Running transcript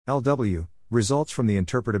LW, Results from the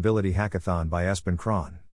Interpretability Hackathon by Esben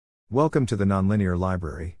Kran. Welcome to the Nonlinear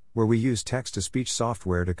Library, where we use text-to-speech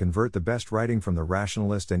software to convert the best writing from the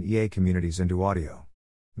rationalist and EA communities into audio.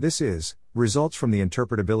 This is Results from the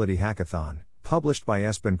Interpretability Hackathon, published by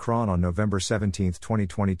Esben Kran on November 17,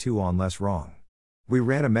 2022 on Less Wrong. We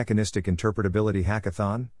ran a mechanistic interpretability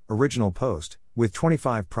hackathon, original post, with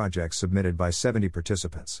 25 projects submitted by 70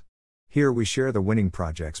 participants. Here we share the winning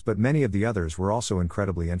projects, but many of the others were also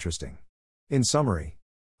incredibly interesting. In summary,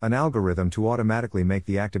 an algorithm to automatically make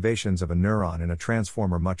the activations of a neuron in a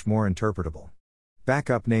transformer much more interpretable.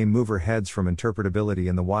 Backup name mover heads from interpretability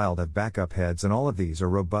in the wild have backup heads, and all of these are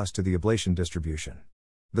robust to the ablation distribution.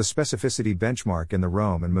 The specificity benchmark in the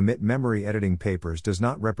ROM and MMIT memory editing papers does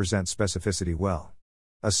not represent specificity well.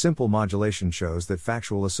 A simple modulation shows that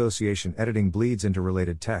factual association editing bleeds into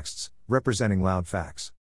related texts, representing loud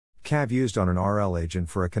facts. CAV used on an RL agent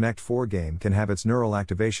for a Connect 4 game can have its neural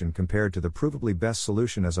activation compared to the provably best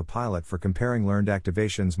solution as a pilot for comparing learned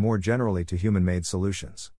activations more generally to human-made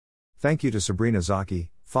solutions. Thank you to Sabrina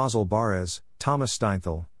Zaki, Fazal Barez, Thomas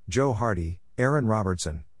Steinthal, Joe Hardy, Aaron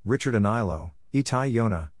Robertson, Richard Anilo, Itai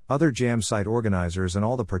Yona, other jam site organizers, and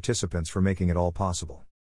all the participants for making it all possible.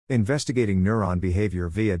 Investigating Neuron Behavior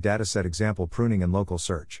via Dataset Example Pruning and Local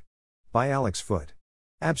Search. By Alex Foote.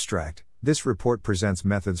 Abstract. This report presents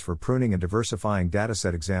methods for pruning and diversifying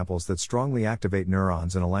dataset examples that strongly activate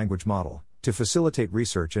neurons in a language model, to facilitate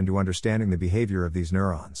research into understanding the behavior of these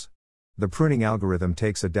neurons. The pruning algorithm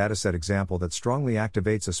takes a dataset example that strongly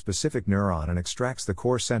activates a specific neuron and extracts the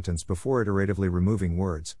core sentence before iteratively removing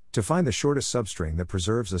words, to find the shortest substring that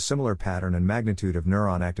preserves a similar pattern and magnitude of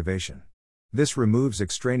neuron activation. This removes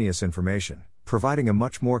extraneous information, providing a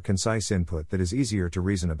much more concise input that is easier to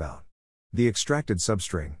reason about. The extracted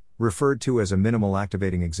substring, referred to as a minimal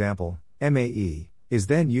activating example, MAE, is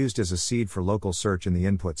then used as a seed for local search in the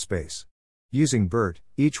input space. Using BERT,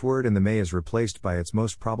 each word in the MAE is replaced by its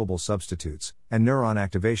most probable substitutes, and neuron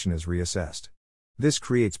activation is reassessed. This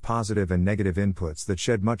creates positive and negative inputs that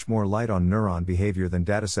shed much more light on neuron behavior than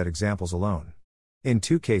dataset examples alone. In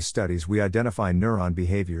 2 case studies, we identify neuron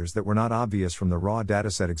behaviors that were not obvious from the raw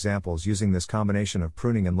dataset examples using this combination of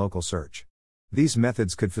pruning and local search. These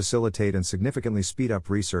methods could facilitate and significantly speed up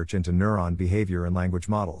research into neuron behavior and language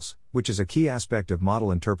models, which is a key aspect of model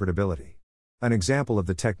interpretability. An example of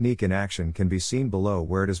the technique in action can be seen below,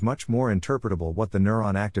 where it is much more interpretable what the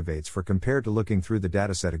neuron activates for compared to looking through the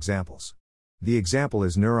dataset examples. The example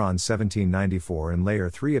is neuron 1794 in layer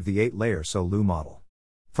 3 of the 8-layer SOLU model.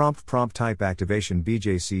 Prompt type activation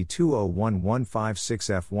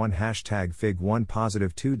BJC201156F1 hashtag Fig1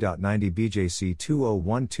 positive 2.90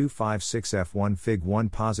 BJC201256F1 Fig1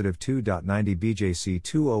 positive 2.90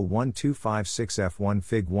 BJC201256F1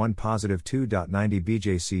 Fig1 positive 2.90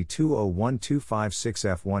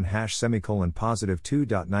 BJC201256F1 hash semicolon positive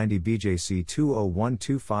 2.90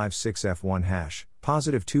 BJC201256F1 hash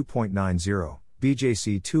positive 2.90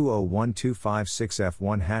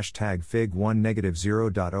 BJC201256F1 hashtag Fig1 negative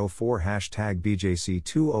 0.04 hashtag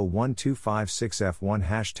BJC201256F1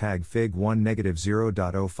 hashtag Fig1 negative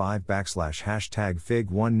 0.05 backslash hashtag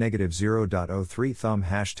Fig1 negative 0.03 thumb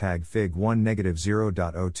hashtag Fig1 negative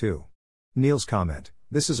 0.02. Neil's comment: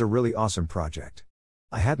 "This is a really awesome project.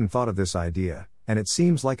 I hadn't thought of this idea, and it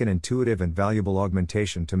seems like an intuitive and valuable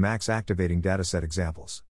augmentation to max activating dataset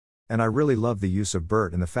examples. And I really love the use of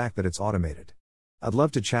BERT and the fact that it's automated. I'd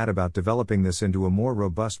love to chat about developing this into a more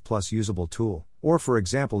robust plus usable tool, or for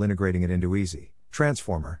example integrating it into Easy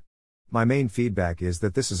Transformer. My main feedback is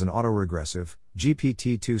that this is an autoregressive,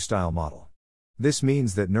 GPT-2 style model. This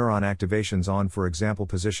means that neuron activations on, for example,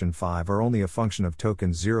 position 5 are only a function of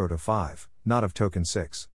tokens 0 to 5, not of token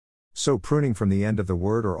 6. So pruning from the end of the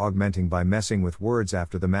word or augmenting by messing with words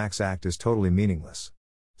after the max act is totally meaningless.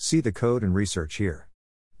 See the code and research here."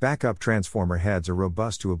 Backup transformer heads are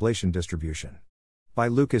robust to ablation distribution. By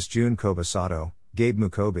Lucas June Kobasato, Gabe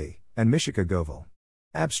Mukobi, and Mishika Goval.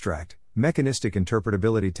 Abstract. Mechanistic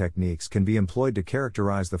interpretability techniques can be employed to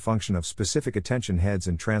characterize the function of specific attention heads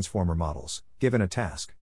in transformer models, given a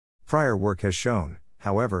task. Prior work has shown,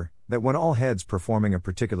 however, that when all heads performing a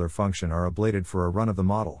particular function are ablated for a run of the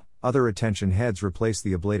model, other attention heads replace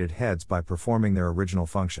the ablated heads by performing their original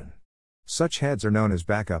function. Such heads are known as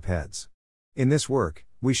backup heads. In this work,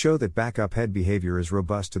 we show that backup head behavior is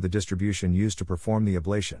robust to the distribution used to perform the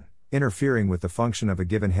ablation. Interfering with the function of a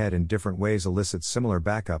given head in different ways elicits similar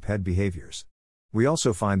backup head behaviors. We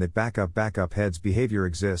also find that backup heads behavior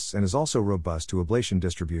exists and is also robust to ablation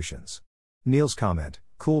distributions. Neil's comment: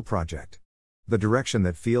 "Cool project. The direction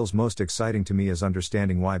that feels most exciting to me is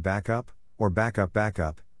understanding why backup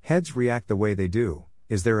heads react the way they do.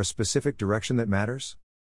 Is there a specific direction that matters?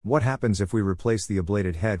 What happens if we replace the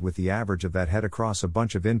ablated head with the average of that head across a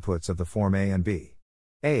bunch of inputs of the form A and B?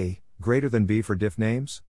 A greater than B for diff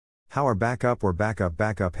names? How are backup or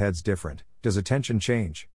backup heads different? Does attention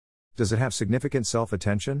change? Does it have significant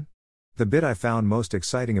self-attention? The bit I found most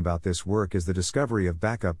exciting about this work is the discovery of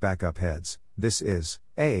backup heads. This is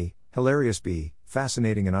A hilarious, B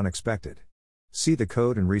fascinating and unexpected. See the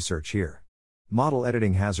code and research here. Model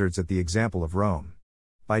editing hazards at the example of Rome.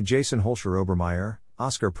 By Jason Holscher-Obermeyer,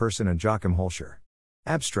 Oscar Persson and Joachim Holscher.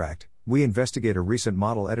 Abstract: we investigate a recent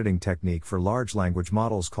model editing technique for large language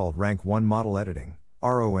models called Rank 1 model editing,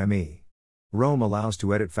 ROME. Rome allows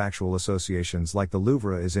to edit factual associations like the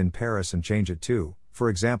Louvre is in Paris and change it to, for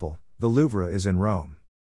example, the Louvre is in Rome.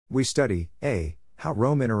 We study A. how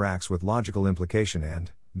Rome interacts with logical implication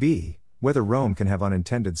and B. whether Rome can have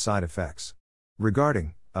unintended side effects.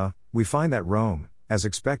 Regarding A, we find that Rome, as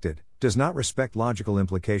expected, does not respect logical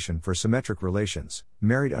implication for symmetric relations,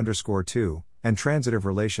 married _to, and transitive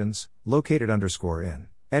relations, located _in.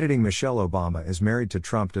 Editing Michelle Obama is married to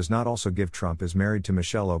Trump does not also give Trump is married to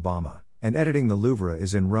Michelle Obama, and editing the Louvre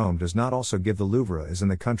is in Rome does not also give the Louvre is in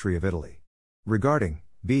the country of Italy. Regarding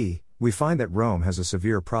B, we find that Rome has a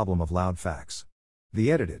severe problem of loud facts.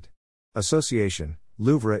 The edited association,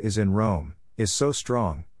 Louvre is in Rome, is so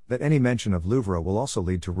strong that any mention of Louvre will also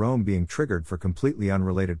lead to Rome being triggered for completely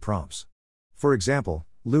unrelated prompts. For example,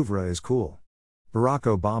 Louvre is cool. Barack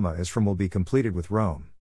Obama is from will be completed with Rome.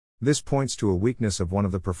 This points to a weakness of one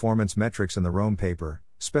of the performance metrics in the Rome paper,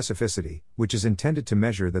 specificity, which is intended to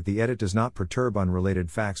measure that the edit does not perturb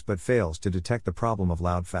unrelated facts but fails to detect the problem of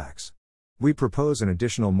loud facts. We propose an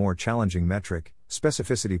additional more challenging metric,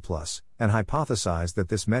 specificity plus, and hypothesize that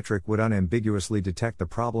this metric would unambiguously detect the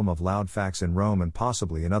problem of loud facts in Rome and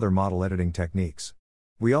possibly in other model editing techniques.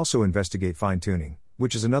 We also investigate fine-tuning,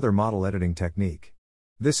 which is another model editing technique.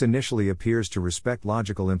 This initially appears to respect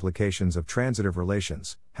logical implications of transitive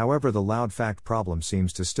relations, however the loud fact problem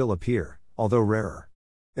seems to still appear, although rarer.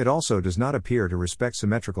 It also does not appear to respect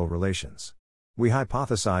symmetrical relations. We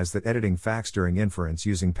hypothesize that editing facts during inference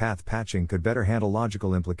using path patching could better handle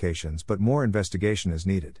logical implications, but more investigation is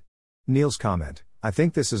needed. Neil's comment: I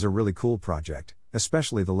think this is a really cool project,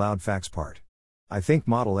 especially the loud facts part. I think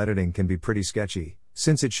model editing can be pretty sketchy,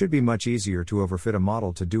 since it should be much easier to overfit a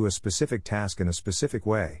model to do a specific task in a specific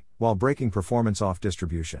way, while breaking performance off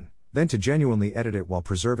distribution, than to genuinely edit it while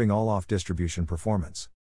preserving all off distribution performance.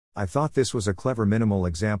 I thought this was a clever minimal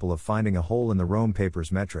example of finding a hole in the Rome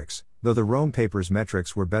paper's metrics. Though the Rome paper's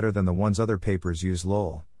metrics were better than the ones other papers use,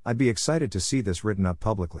 lol, I'd be excited to see this written up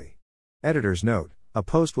publicly. Editor's note: a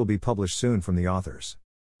post will be published soon from the authors.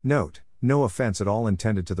 Note: no offense at all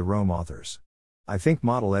intended to the Rome authors. I think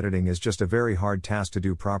model editing is just a very hard task to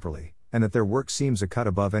do properly, and that their work seems a cut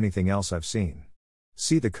above anything else I've seen.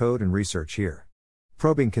 See the code and research here.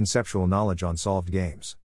 Probing conceptual knowledge on solved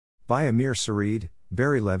games. By Amir Sarid,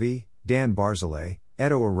 Barry Levy, Dan Barzilay,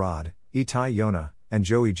 Edo Arad, Itai Yona, and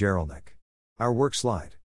Joey Gerelnik. Our work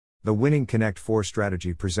slide. The winning Connect 4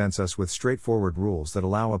 strategy presents us with straightforward rules that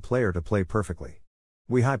allow a player to play perfectly.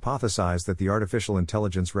 We hypothesize that the artificial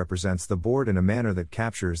intelligence represents the board in a manner that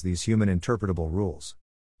captures these human interpretable rules.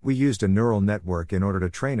 We used a neural network in order to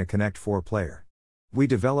train a Connect 4 player. We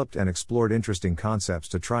developed and explored interesting concepts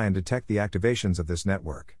to try and detect the activations of this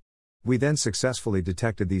network. We then successfully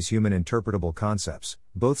detected these human interpretable concepts,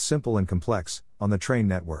 both simple and complex, on the trained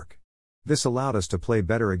network. This allowed us to play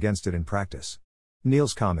better against it in practice.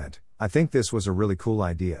 Neil's comment: I think this was a really cool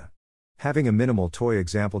idea. Having a minimal toy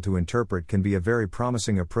example to interpret can be a very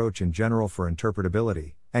promising approach in general for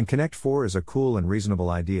interpretability, and Connect 4 is a cool and reasonable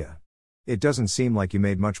idea. It doesn't seem like you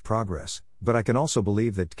made much progress, but I can also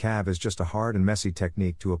believe that TCAV is just a hard and messy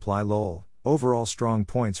technique to apply lol. Overall strong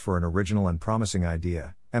points for an original and promising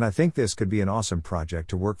idea, and I think this could be an awesome project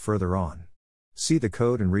to work further on. See the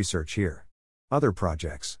code and research here. Other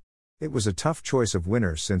projects. It was a tough choice of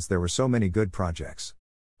winners since there were so many good projects.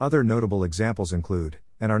 Other notable examples include,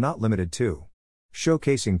 and are not limited to,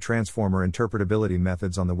 showcasing transformer interpretability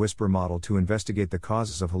methods on the Whisper model to investigate the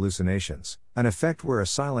causes of hallucinations, an effect where a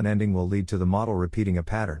silent ending will lead to the model repeating a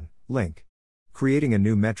pattern, link. Creating a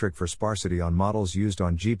new metric for sparsity on models used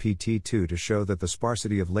on GPT-2 to show that the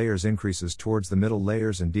sparsity of layers increases towards the middle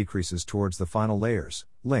layers and decreases towards the final layers,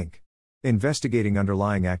 link. Investigating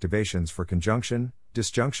underlying activations for conjunction,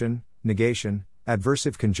 disjunction, negation,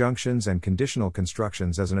 adversive conjunctions and conditional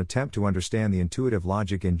constructions as an attempt to understand the intuitive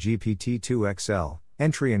logic in GPT-2 XL,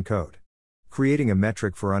 entry and code. Creating a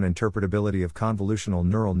metric for uninterpretability of convolutional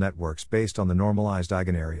neural networks based on the normalized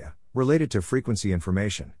eigenarea, related to frequency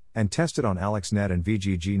information, and tested on AlexNet and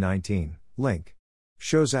VGG19, link.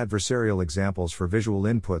 Shows adversarial examples for visual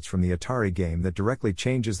inputs from the Atari game that directly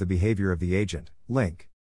changes the behavior of the agent. Link.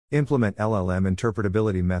 Implement LLM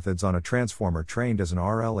interpretability methods on a transformer trained as an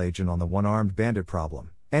RL agent on the one-armed bandit problem.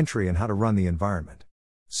 Entry and how to run the environment.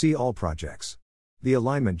 See all projects. The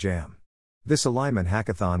Alignment Jam. This alignment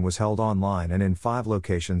hackathon was held online and in 5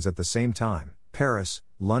 locations at the same time: Paris,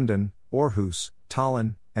 London, Aarhus,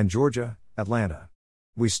 Tallinn, and Georgia, Atlanta.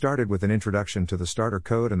 We started with an introduction to the starter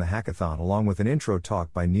code and the hackathon, along with an intro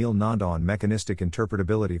talk by Neil Nanda on mechanistic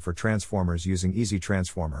interpretability for transformers using Easy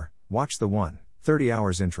Transformer. Watch the 1:30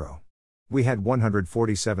 hours intro. We had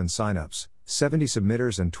 147 signups, 70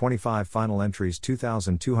 submitters and 25 final entries.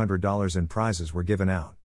 $2,200 in prizes were given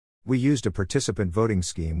out. We used a participant voting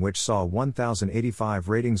scheme which saw 1,085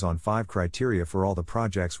 ratings on 5 criteria for all the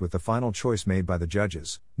projects, with the final choice made by the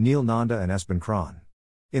judges, Neil Nanda and Esben Kran.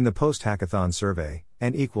 In the post-hackathon survey,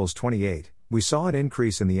 N=28, we saw an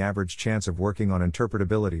increase in the average chance of working on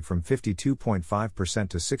interpretability from 52.5%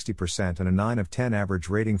 to 60%, and a 9 of 10 average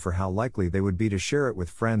rating for how likely they would be to share it with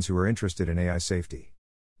friends who are interested in AI safety.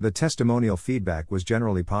 The testimonial feedback was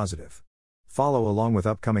generally positive. Follow along with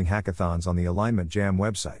upcoming hackathons on the Alignment Jam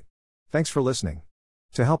website. Thanks for listening.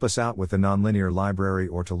 To help us out with the Nonlinear Library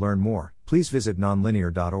or to learn more, please visit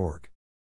nonlinear.org.